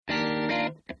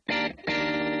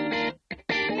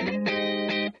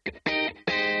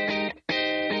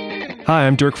Hi,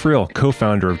 I'm Dirk Friel,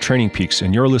 co-founder of Training Peaks,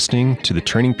 and you're listening to the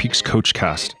Training Peaks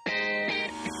Coachcast.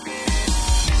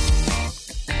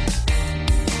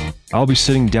 I'll be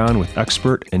sitting down with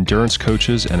expert endurance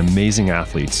coaches and amazing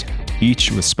athletes,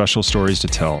 each with special stories to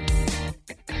tell.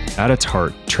 At its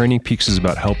heart, Training Peaks is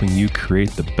about helping you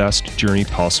create the best journey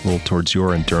possible towards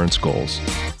your endurance goals.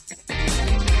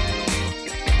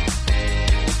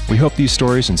 We hope these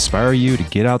stories inspire you to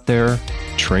get out there,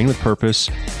 train with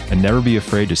purpose, and never be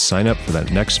afraid to sign up for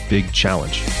that next big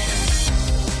challenge.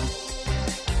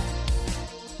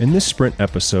 In this sprint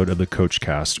episode of the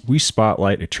Coachcast, we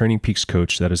spotlight a Training Peaks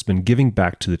coach that has been giving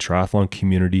back to the triathlon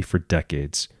community for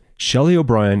decades. Shelly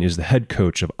O'Brien is the head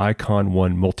coach of Icon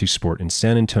One Multisport in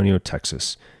San Antonio,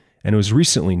 Texas, and was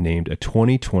recently named a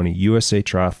 2020 USA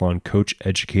Triathlon Coach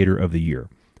Educator of the Year.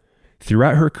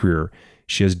 Throughout her career,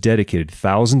 she has dedicated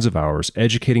thousands of hours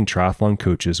educating triathlon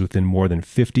coaches within more than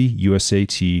 50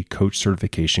 USAT coach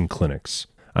certification clinics.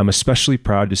 I'm especially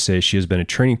proud to say she has been a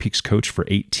Training Peaks coach for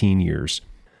 18 years.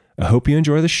 I hope you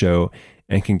enjoy the show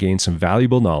and can gain some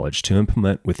valuable knowledge to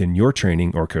implement within your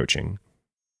training or coaching.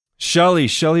 Shelly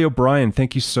O'Brien,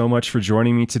 thank you so much for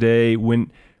joining me today. When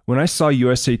I saw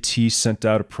USAT sent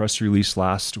out a press release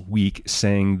last week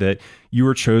saying that you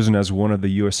were chosen as one of the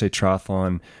USA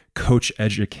Triathlon Coach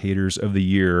Educators of the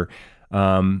Year,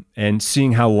 and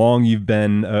seeing how long you've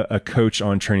been a coach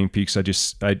on Training Peaks, I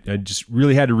just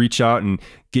really had to reach out and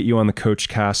get you on the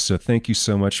Coachcast. So thank you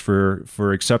so much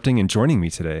for accepting and joining me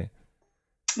today.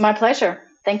 My pleasure.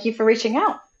 Thank you for reaching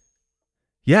out.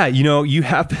 Yeah, you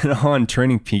have been on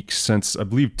Training Peaks since, I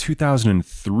believe,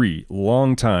 2003,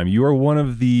 long time. You are one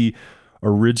of the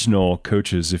original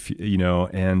coaches,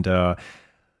 and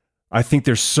I think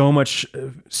there's so much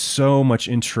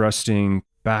interesting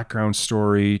background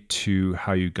story to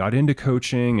how you got into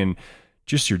coaching and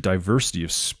just your diversity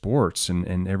of sports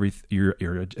and your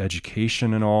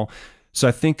education and all. So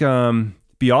I think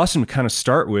be awesome to kind of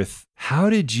start with,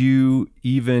 how did you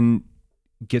even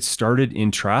get started in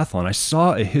triathlon? I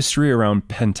saw a history around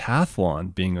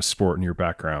pentathlon being a sport in your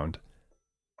background.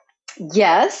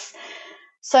 Yes.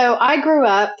 So I grew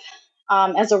up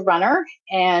as a runner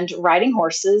and riding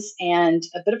horses and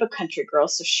a bit of a country girl.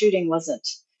 So shooting wasn't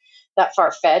that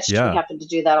far-fetched. Yeah. We happened to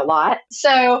do that a lot.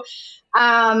 So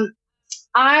due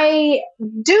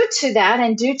to that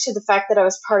and due to the fact that I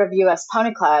was part of US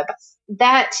Pony Club,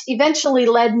 that eventually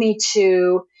led me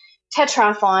to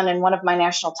tetriathlon and one of my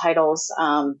national titles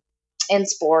in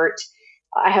sport.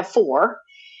 I have 4.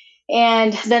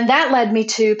 And then that led me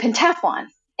to pentathlon.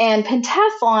 And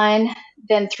pentathlon,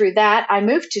 then through that, I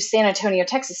moved to San Antonio,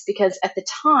 Texas, because at the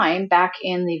time, back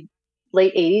in the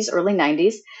late 80s, early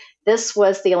 90s, this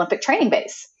was the Olympic training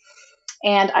base.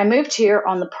 And I moved here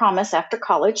on the promise after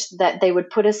college that they would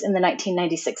put us in the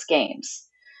 1996 games.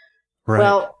 Right.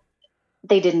 Well,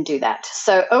 they didn't do that.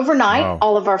 So overnight, Wow.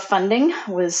 all of our funding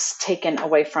was taken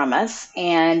away from us.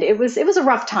 And it was a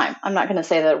rough time. I'm not going to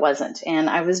say that it wasn't. And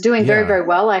I was doing very, very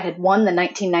well. I had won the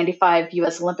 1995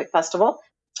 US Olympic Festival.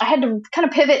 I had to kind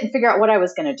of pivot and figure out what I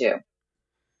was going to do.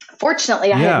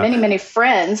 Fortunately, I had many, many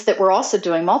friends that were also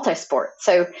doing multi-sport.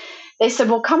 So they said,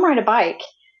 well, come ride a bike.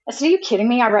 I said, are you kidding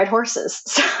me? I ride horses.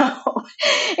 So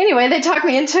anyway, they talked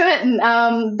me into it,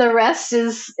 and the rest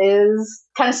is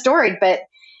kind of storied, but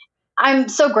I'm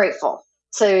so grateful.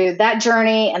 So that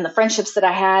journey and the friendships that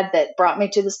I had that brought me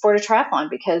to the sport of triathlon,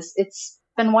 because it's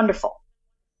been wonderful.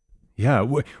 Yeah.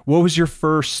 What was your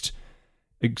first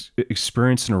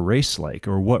experience in a race like,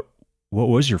 or what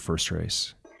was your first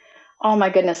race? Oh my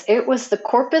goodness. It was the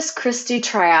Corpus Christi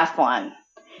Triathlon.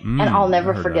 And I'll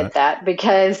never forget that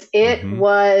because it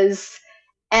was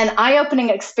an eye-opening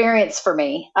experience for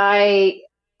me.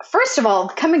 First of all,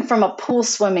 coming from a pool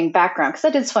swimming background, because I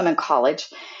did swim in college,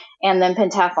 and then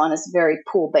pentathlon is very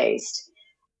pool-based.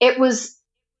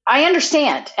 I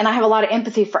understand, and I have a lot of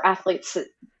empathy for athletes that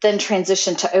then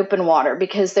transition to open water,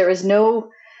 because there is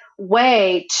no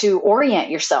way to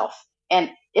orient yourself. And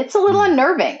it's a little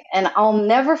unnerving. And I'll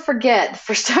never forget the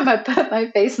first time I put my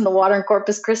face in the water in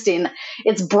Corpus Christi, and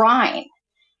it's brine.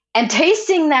 And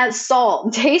tasting that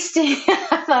salt, I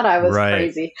thought I was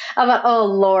crazy. I thought, oh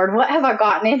Lord, what have I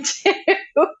gotten into?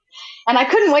 And I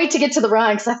couldn't wait to get to the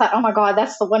run, because I thought, oh my God,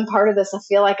 that's the one part of this I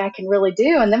feel like I can really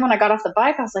do. And then when I got off the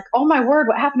bike, I was like, oh my word,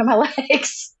 what happened to my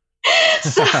legs?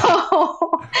 So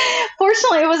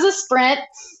fortunately, it was a sprint.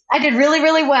 I did really,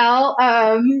 really well,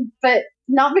 but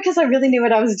not because I really knew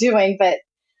what I was doing, but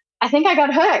I think I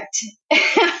got hooked.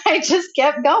 I just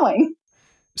kept going.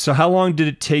 So how long did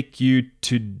it take you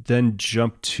to then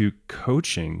jump to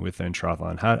coaching within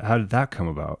triathlon? How did that come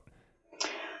about?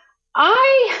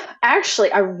 I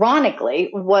actually, ironically,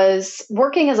 was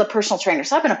working as a personal trainer.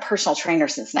 So I've been a personal trainer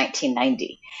since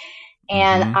 1990.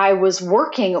 And I was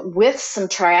working with some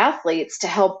triathletes to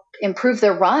help improve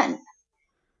their run,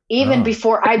 even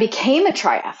before I became a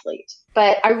triathlete.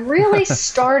 But I really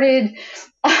started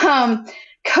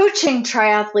coaching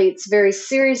triathletes very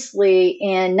seriously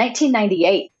in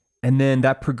 1998. And then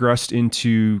that progressed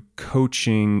into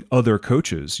coaching other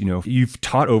coaches. You've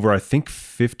taught over, I think,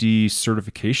 50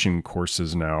 certification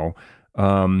courses now.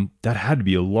 That had to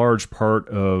be a large part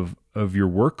of your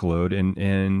workload.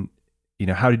 And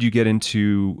how did you get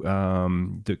into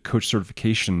the coach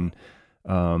certification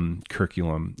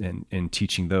curriculum and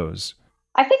teaching those?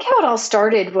 I think how it all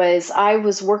started was I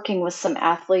was working with some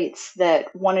athletes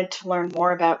that wanted to learn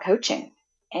more about coaching.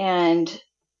 And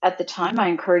at the time, I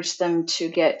encouraged them to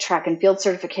get track and field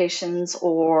certifications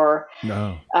or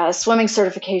swimming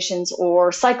certifications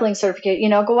or cycling certificate,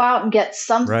 go out and get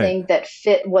something that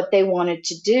fit what they wanted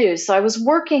to do. So I was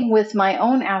working with my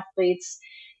own athletes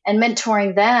and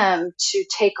mentoring them to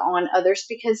take on others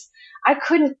because I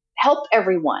couldn't help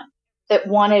everyone that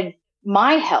wanted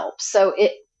my help. So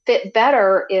it fit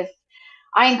better if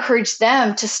I encouraged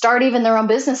them to start even their own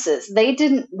businesses. They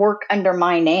didn't work under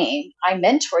my name. I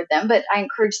mentored them, but I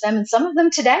encouraged them. And some of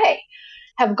them today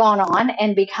have gone on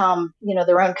and become,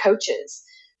 their own coaches.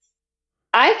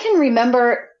 I can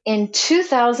remember in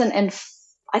 2000 and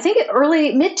I think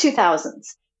mid 2000s,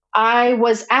 I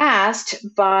was asked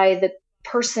by the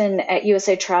person at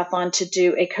USA Triathlon to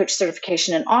do a coach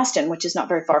certification in Austin, which is not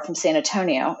very far from San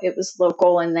Antonio. It was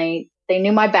local and they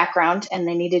knew my background and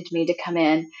they needed me to come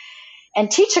in and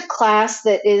teach a class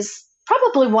that is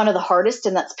probably one of the hardest,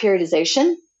 and that's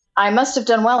periodization. I must have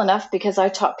done well enough because I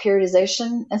taught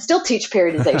periodization and still teach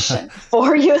periodization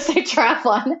for USA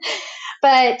Triathlon.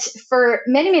 But for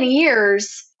many, many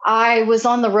years, I was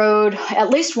on the road at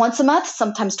least once a month,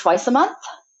 sometimes twice a month,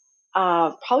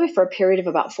 probably for a period of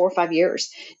about 4 or 5 years,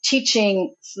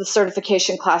 teaching the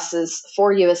certification classes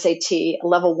for USAT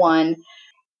Level 1.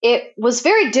 It was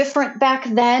very different back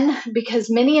then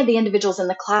because many of the individuals in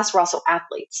the class were also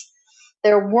athletes.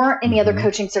 There weren't any other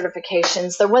coaching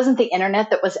certifications. There wasn't the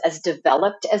internet that was as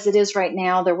developed as it is right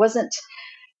now. There wasn't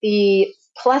the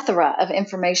plethora of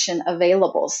information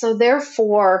available. So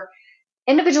therefore,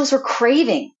 individuals were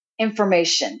craving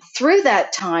information. Through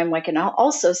that time, I can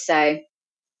also say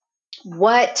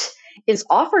what is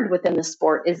offered within the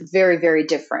sport is very, very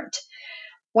different.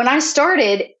 When I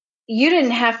started, you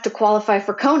didn't have to qualify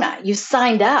for Kona. You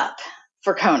signed up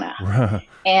for Kona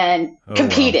and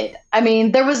competed. Wow. I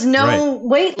mean, there was no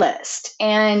wait list.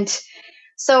 And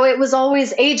so it was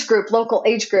always age group, local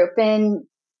age group. And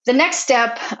the next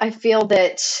step I feel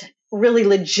that really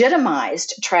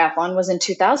legitimized triathlon was in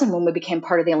 2000 when we became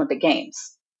part of the Olympic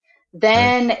Games.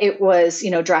 Then it was,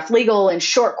 draft legal and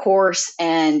short course.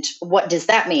 And what does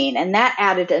that mean? And that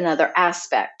added another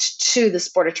aspect to the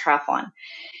sport of triathlon.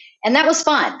 And that was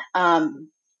fun.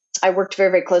 I worked very,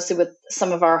 very closely with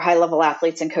some of our high-level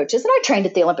athletes and coaches. And I trained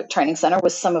at the Olympic Training Center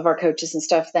with some of our coaches and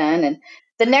stuff then. And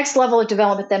the next level of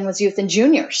development then was youth and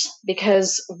juniors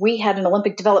because we had an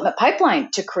Olympic development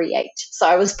pipeline to create. So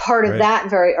I was part of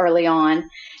that very early on.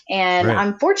 And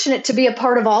I'm fortunate to be a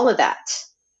part of all of that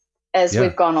as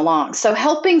we've gone along. So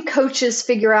helping coaches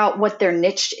figure out what their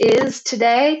niche is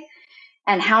today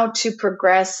and how to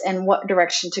progress and what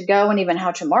direction to go and even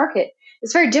how to market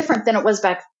is very different than it was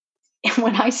back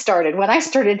when I started. When I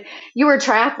started, you were a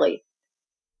triathlete,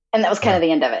 and that was kind of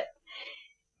the end of it.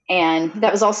 And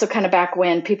that was also kind of back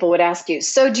when people would ask you,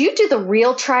 so do you do the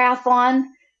real triathlon,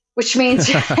 which means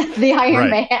the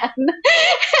Ironman? And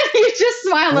you just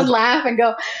smile and laugh and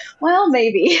go, well,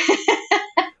 maybe.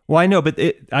 Well, I know, but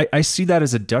I see that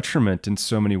as a detriment in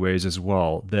so many ways as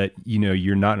well, that,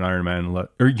 you're not an Ironman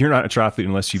or you're not a triathlete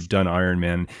unless you've done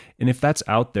Ironman. And if that's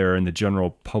out there in the general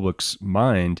public's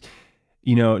mind,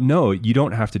 no, you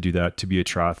don't have to do that to be a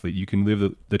triathlete. You can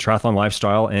live the triathlon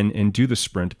lifestyle and do the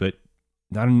sprint, but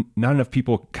not enough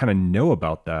people kind of know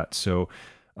about that. So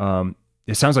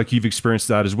it sounds like you've experienced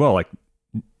that as well. Like,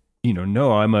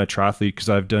 no, I'm a triathlete because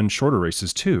I've done shorter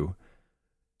races too.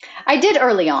 I did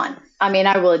early on. I mean,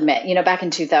 I will admit, back in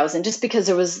 2000, just because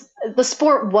the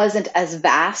sport wasn't as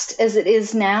vast as it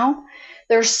is now.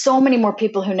 There are so many more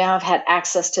people who now have had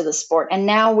access to the sport. And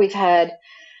now we've had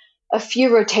a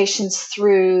few rotations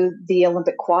through the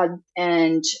Olympic quad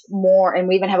and more, and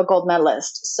we even have a gold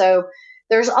medalist. So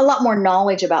there's a lot more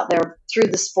knowledge about there through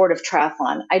the sport of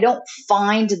triathlon. I don't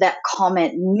find that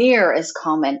comment near as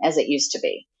common as it used to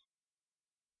be.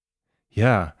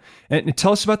 Yeah. And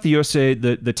tell us about the USA,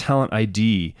 the Talent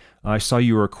ID. I saw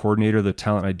you were a coordinator of the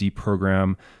Talent ID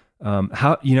program.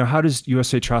 How does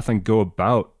USA Triathlon go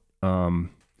about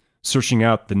searching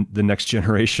out the next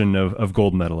generation of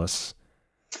gold medalists?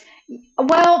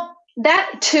 Well,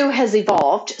 that too has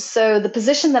evolved. So the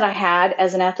position that I had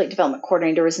as an athlete development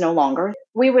coordinator is no longer.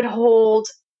 We would hold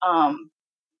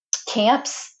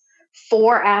camps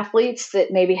for athletes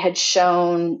that maybe had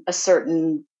shown a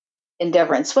certain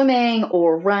endeavor in swimming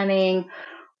or running,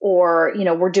 or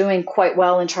were doing quite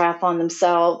well in triathlon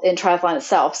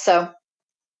itself. So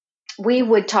we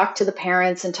would talk to the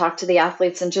parents and talk to the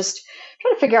athletes and just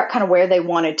try to figure out kind of where they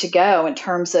wanted to go in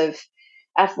terms of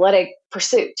athletic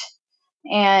pursuit.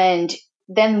 And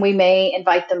then we may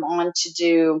invite them on to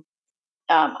do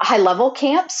high level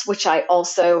camps, which I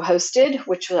also hosted,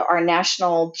 which were our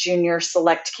National Junior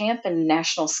Select Camp and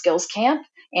National Skills Camp.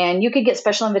 And you could get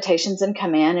special invitations and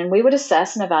come in, and we would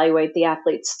assess and evaluate the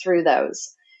athletes through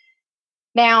those.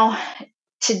 Now,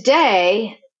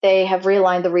 today, they have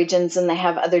realigned the regions and they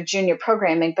have other junior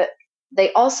programming, but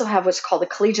they also have what's called a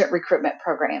collegiate recruitment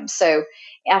program. So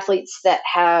athletes that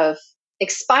have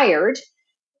expired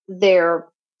their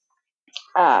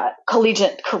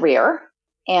collegiate career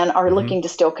and are looking to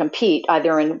still compete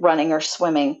either in running or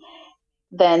swimming,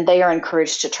 then they are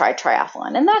encouraged to try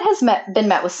triathlon. And that has been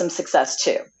met with some success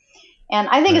too. And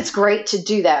I think it's great to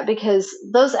do that because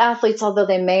those athletes, although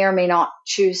they may or may not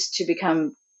choose to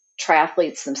become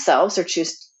triathletes themselves or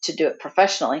choose to do it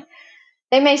professionally,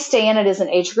 they may stay in it as an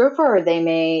age grouper, or they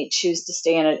may choose to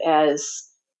stay in it as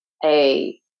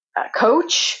a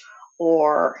coach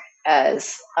or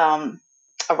as a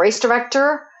race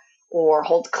director or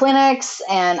hold clinics.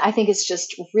 And I think it's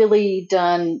just really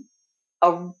done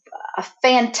a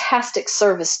fantastic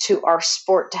service to our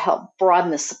sport to help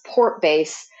broaden the support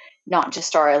base, not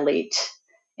just our elite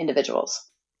individuals.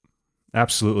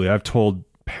 Absolutely. I've told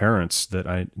parents that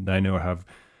I know have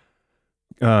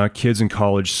kids in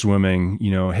college swimming,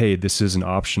 hey, this is an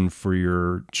option for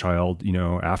your child,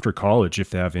 after college if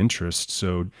they have interest.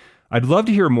 So I'd love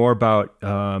to hear more about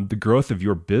the growth of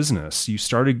your business.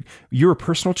 You're a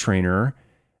personal trainer.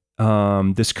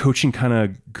 This coaching kind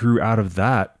of grew out of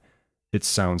that. It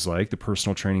sounds like the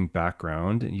personal training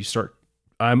background, and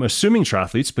I'm assuming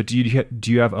triathletes, but do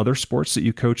you have other sports that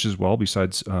you coach as well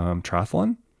besides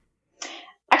triathlon?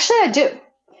 Actually, I do.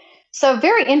 So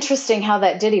very interesting how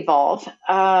that did evolve.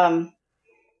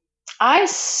 I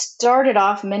started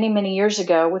off many, many years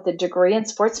ago with a degree in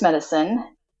sports medicine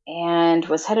and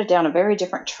was headed down a very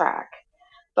different track.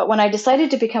 But when I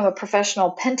decided to become a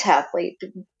professional pentathlete,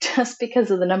 just because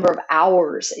of the number of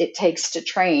hours it takes to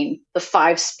train the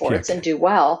 5 sports and do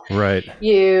well, right?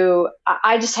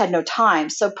 I just had no time.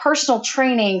 So personal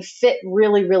training fit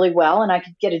really, really well, and I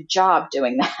could get a job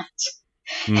doing that.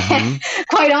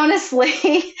 Quite honestly.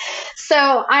 So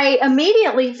I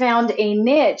immediately found a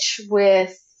niche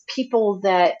with people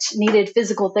that needed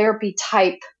physical therapy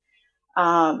type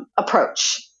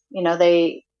approach.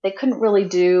 They couldn't really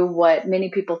do what many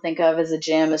people think of as a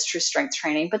gym as true strength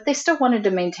training, but they still wanted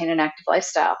to maintain an active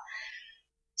lifestyle.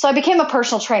 So I became a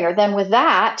personal trainer. Then with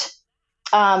that,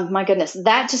 my goodness,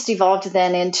 that just evolved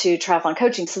then into triathlon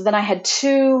coaching. So then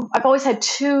I've always had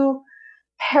 2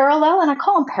 parallel, and I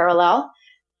call them parallel,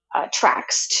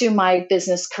 tracks to my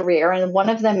business career. And one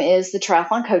of them is the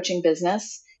triathlon coaching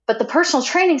business. But the personal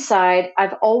training side,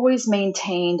 I've always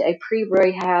maintained a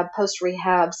pre-rehab,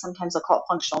 post-rehab, sometimes I'll call it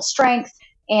functional strength.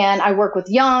 And I work with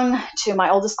young to my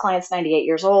oldest client's 98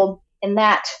 years old in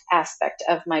that aspect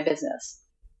of my business.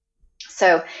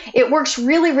 So it works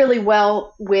really, really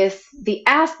well with the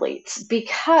athletes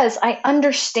because I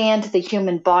understand the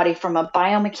human body from a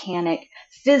biomechanic,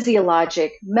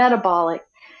 physiologic, metabolic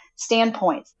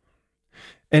standpoint.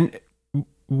 And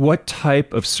what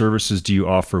type of services do you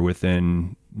offer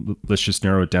within, let's just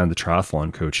narrow it down to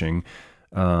triathlon coaching?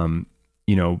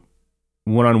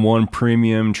 One-on-one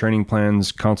premium training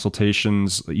plans,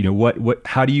 consultations,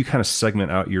 how do you kind of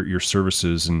segment out your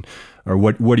services or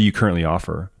what do you currently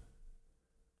offer?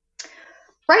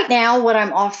 Right now, what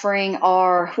I'm offering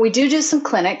we do some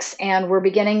clinics, and we're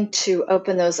beginning to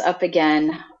open those up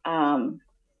again.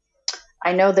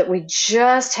 I know that we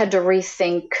just had to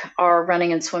rethink our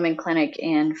running and swimming clinic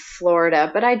in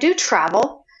Florida, but I do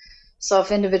travel. So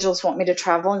if individuals want me to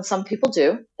travel, and some people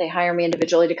do, they hire me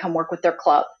individually to come work with their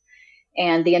club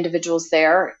and the individuals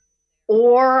there.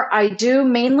 Or I do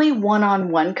mainly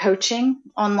one-on-one coaching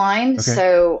online. Okay.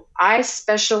 So I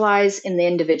specialize in the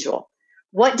individual.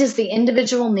 What does the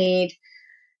individual need?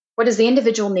 What does the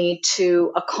individual need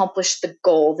to accomplish the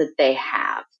goal that they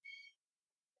have?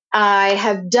 I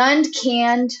have done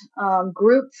canned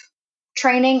group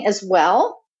training as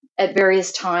well at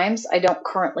various times. I don't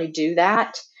currently do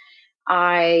that.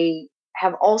 I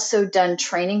have also done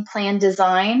training plan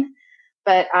design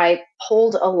but I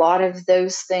pulled a lot of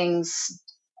those things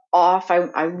off.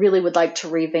 I really would like to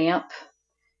revamp,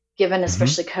 given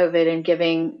especially COVID and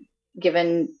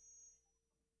given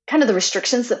kind of the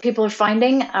restrictions that people are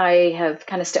finding. I have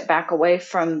kind of stepped back away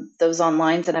from those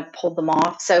onlines and I've pulled them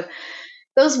off. So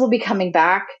those will be coming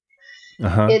back.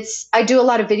 I do a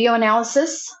lot of video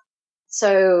analysis.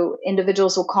 So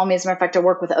individuals will call me. As a matter of fact, I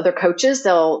work with other coaches.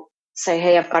 They'll say,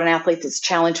 hey, I've got an athlete that's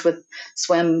challenged with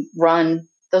swim, run.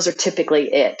 Those are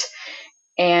typically it.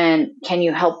 And can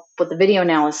you help with the video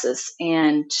analysis?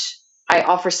 And I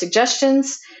offer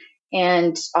suggestions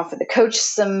and offer the coach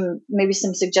maybe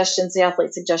some suggestions, the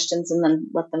athlete suggestions, and then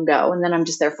let them go. And then I'm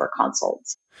just there for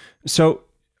consults. So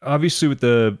obviously with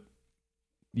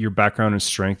your background in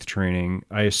strength training,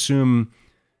 I would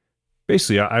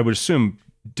assume,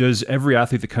 does every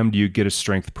athlete that come to you get a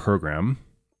strength program?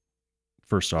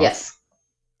 First off, yes.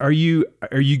 Are you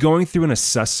going through an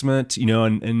assessment,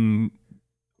 and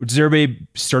does everybody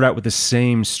start out with the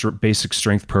same basic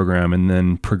strength program and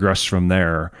then progress from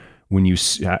there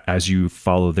as you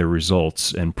follow their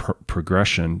results and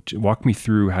progression? Walk me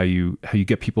through how you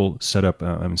get people set up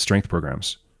in strength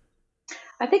programs.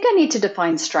 I think I need to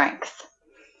define strength.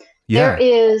 Yeah. There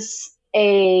is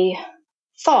a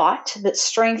thought that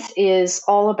strength is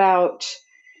all about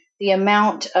the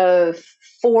amount of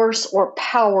force or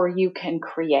power you can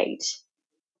create,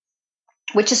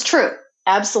 which is true,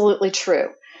 absolutely true.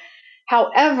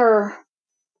 However,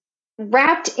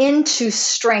 wrapped into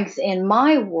strength in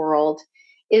my world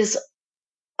is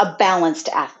a balanced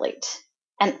athlete.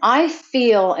 And I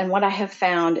feel, and what I have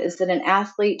found is that an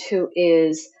athlete who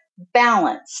is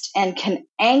balanced and can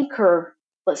anchor,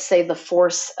 let's say, the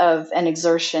force of an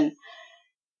exertion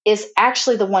is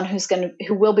actually the one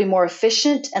who will be more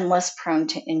efficient and less prone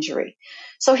to injury.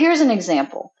 So here's an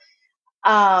example.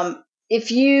 If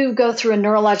you go through a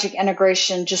neurologic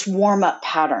integration, just warm up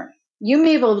pattern,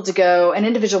 an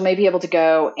individual may be able to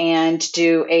go and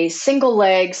do a single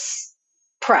legs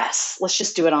press. Let's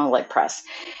just do it on a leg press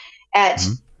at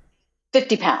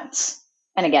 50 pounds.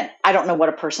 And again, I don't know what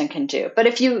a person can do, but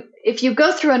if you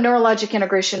go through a neurologic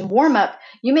integration warm up,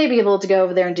 you may be able to go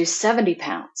over there and do 70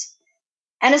 pounds.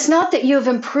 And it's not that you have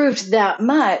improved that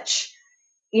much,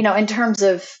 in terms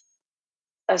of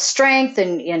strength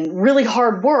and really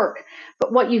hard work,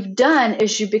 but what you've done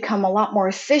is you become a lot more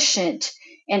efficient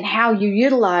in how you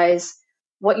utilize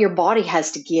what your body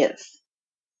has to give.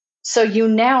 So you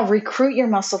now recruit your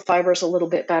muscle fibers a little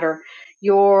bit better.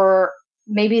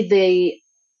 Maybe the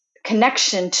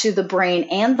connection to the brain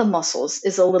and the muscles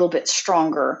is a little bit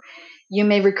stronger. You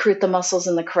may recruit the muscles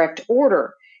in the correct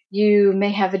order. You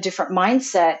may have a different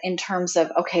mindset in terms of,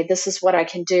 okay, this is what I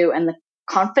can do, and the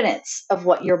confidence of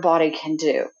what your body can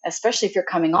do, especially if you're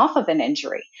coming off of an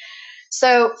injury.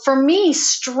 So for me,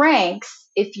 strength,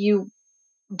 if you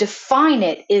define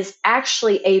it, is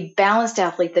actually a balanced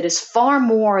athlete that is far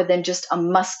more than just a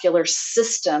muscular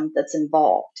system that's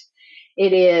involved.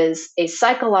 It is a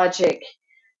psychologic,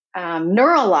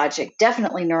 neurologic,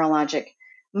 definitely neurologic,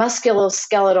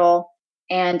 musculoskeletal,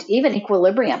 and even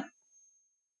equilibrium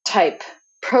type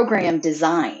program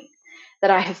design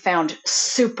that I have found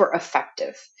super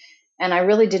effective. And I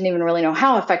really didn't even really know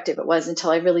how effective it was until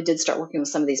I really did start working with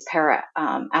some of these para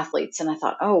athletes. And I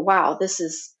thought, oh, wow, this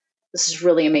is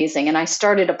really amazing. And I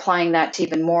started applying that to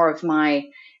even more of my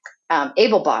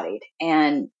able-bodied,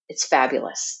 and it's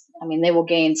fabulous. I mean, they will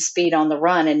gain speed on the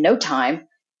run in no time.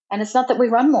 And it's not that we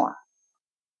run more.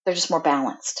 They're just more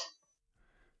balanced.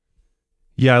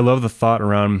 Yeah, I love the thought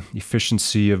around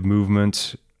efficiency of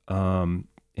movement.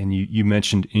 And you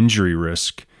mentioned injury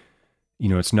risk.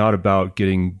 It's not about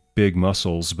getting big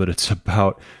muscles, but it's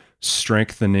about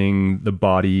strengthening the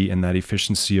body and that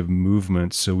efficiency of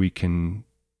movement so we can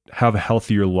have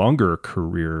healthier, longer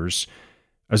careers,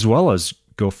 as well as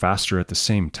go faster at the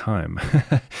same time.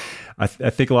 I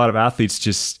think a lot of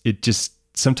athletes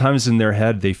sometimes in their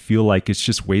head, they feel like it's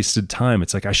just wasted time.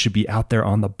 It's like, I should be out there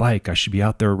on the bike. I should be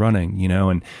out there running,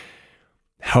 and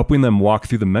helping them walk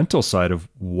through the mental side of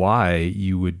why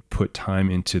you would put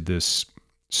time into this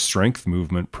strength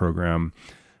movement program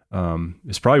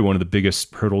is probably one of the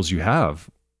biggest hurdles you have.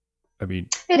 I mean,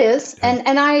 it is.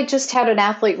 And I just had an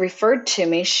athlete referred to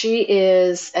me. She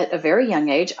is at a very young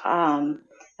age,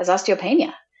 has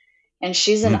osteopenia, and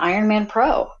she's an Ironman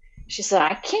pro. She said,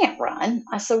 I can't run.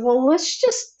 I said, well, let's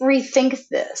just rethink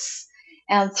this.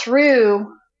 And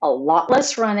through a lot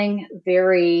less running,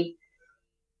 very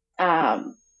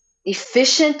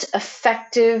efficient,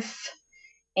 effective,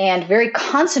 and very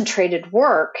concentrated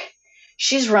work,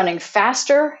 she's running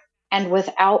faster and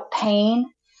without pain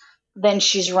than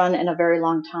she's run in a very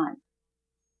long time.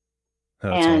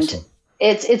 That's awesome.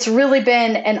 it's really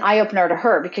been an eye opener to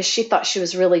her because she thought she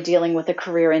was really dealing with a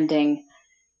career ending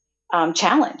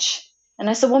challenge. And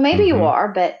I said, well, maybe you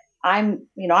are, but I'm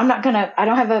not gonna. I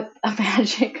don't have a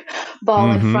magic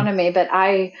ball in front of me, but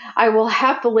I will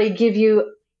happily give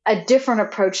you a different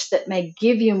approach that may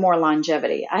give you more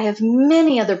longevity. I have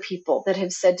many other people that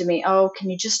have said to me, oh, can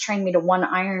you just train me to 1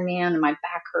 Ironman and my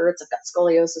back hurts, I've got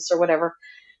scoliosis or whatever.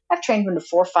 I've trained them to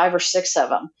 4, 5, or 6 of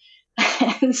them.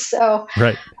 And so,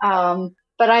 right.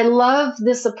 But I love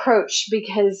this approach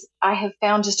because I have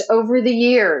found just over the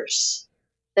years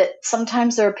that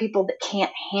sometimes there are people that can't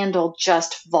handle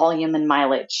just volume and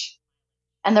mileage.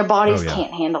 And their bodies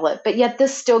can't handle it. But yet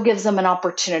this still gives them an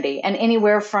opportunity. And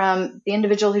anywhere from the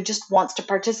individual who just wants to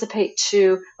participate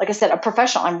to, like I said, a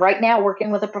professional. I'm right now working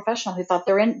with a professional who thought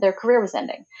their career was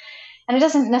ending. And it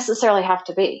doesn't necessarily have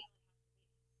to be.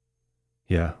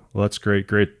 Yeah. Well, that's great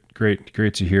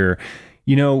to hear.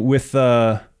 With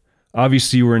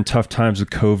obviously we're in tough times with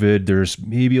COVID. There's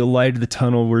maybe a light at the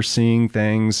tunnel. We're seeing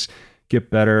things get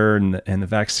better and the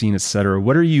vaccine, et cetera.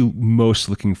 What are you most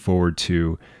looking forward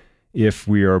to if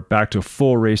we are back to a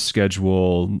full race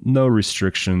schedule, no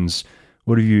restrictions?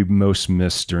 What have you most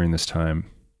missed during this time?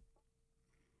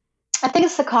 I think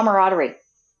it's the camaraderie.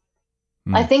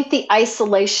 I think the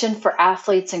isolation for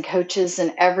athletes and coaches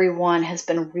and everyone has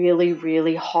been really,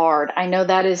 really hard. I know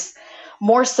that is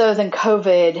more so than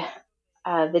COVID.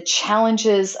 The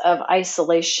challenges of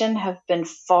isolation have been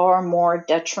far more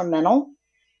detrimental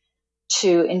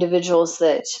to individuals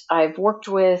that I've worked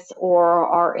with or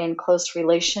are in close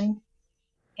relation.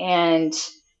 And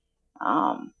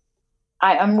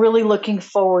I'm really looking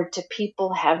forward to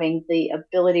people having the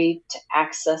ability to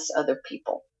access other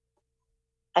people.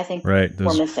 I think we're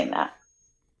missing that.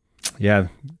 Yeah.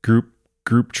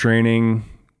 Group training,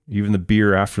 even the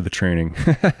beer after the training.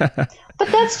 But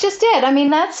that's just it. I mean,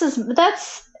 that's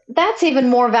even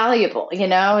more valuable,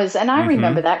 and I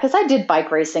remember that because I did bike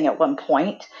racing at one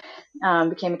point.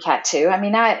 Became a Cat 2. I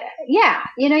mean,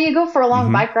 you go for a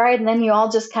long bike ride and then you all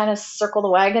just kind of circle the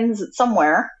wagons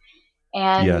somewhere.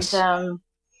 And,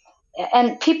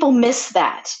 and people miss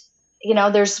that.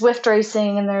 There's Zwift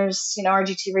racing and there's,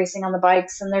 RGT racing on the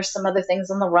bikes and there's some other things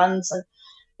on the runs and,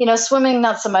 swimming,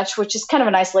 not so much, which is kind of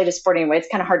an isolated sport anyway. It's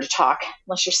kind of hard to talk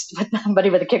unless you're with somebody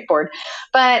with a kickboard.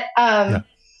 But,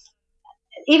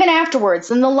 even afterwards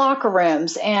in the locker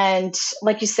rooms and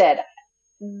like you said,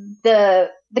 the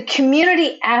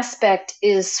community aspect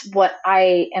is what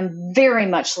I am very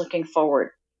much looking forward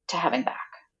to having back.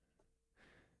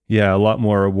 Yeah, a lot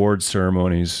more award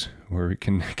ceremonies where we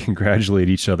can congratulate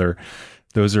each other.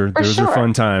 Those are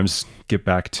fun times. Get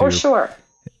back to. For sure.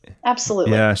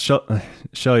 Absolutely. Yeah,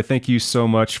 Shelly, thank you so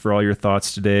much for all your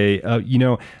thoughts today.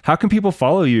 How can people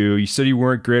follow you? You said you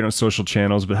weren't great on social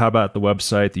channels, but how about the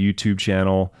website, the YouTube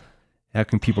channel? How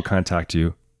can people contact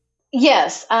you?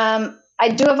 Yes. I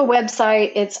do have a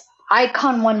website. It's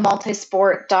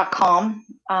icon1multisport.com.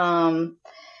 I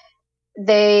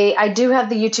do have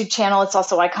the YouTube channel. It's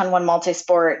also Icon 1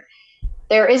 Multisport.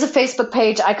 There is a Facebook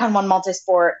page, Icon 1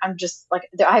 Multisport. I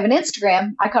have an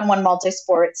Instagram, Icon 1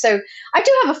 Multisport. So I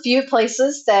do have a few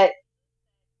places that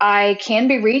I can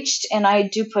be reached, and I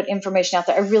do put information out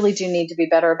there. I really do need to be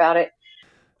better about it.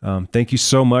 Thank you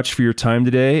so much for your time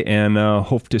today, and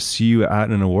hope to see you at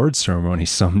an awards ceremony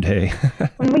someday.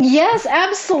 Yes,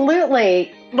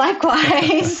 absolutely.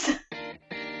 Likewise.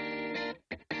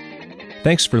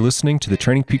 Thanks for listening to the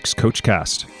Training Peaks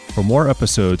Coachcast. For more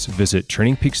episodes, visit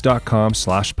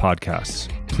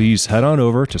trainingpeaks.com/podcasts. Please head on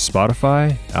over to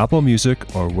Spotify, Apple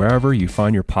Music, or wherever you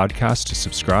find your podcast to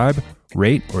subscribe,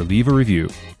 rate, or leave a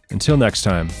review. Until next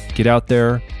time, get out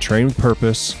there, train with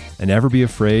purpose, and never be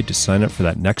afraid to sign up for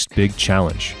that next big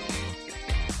challenge.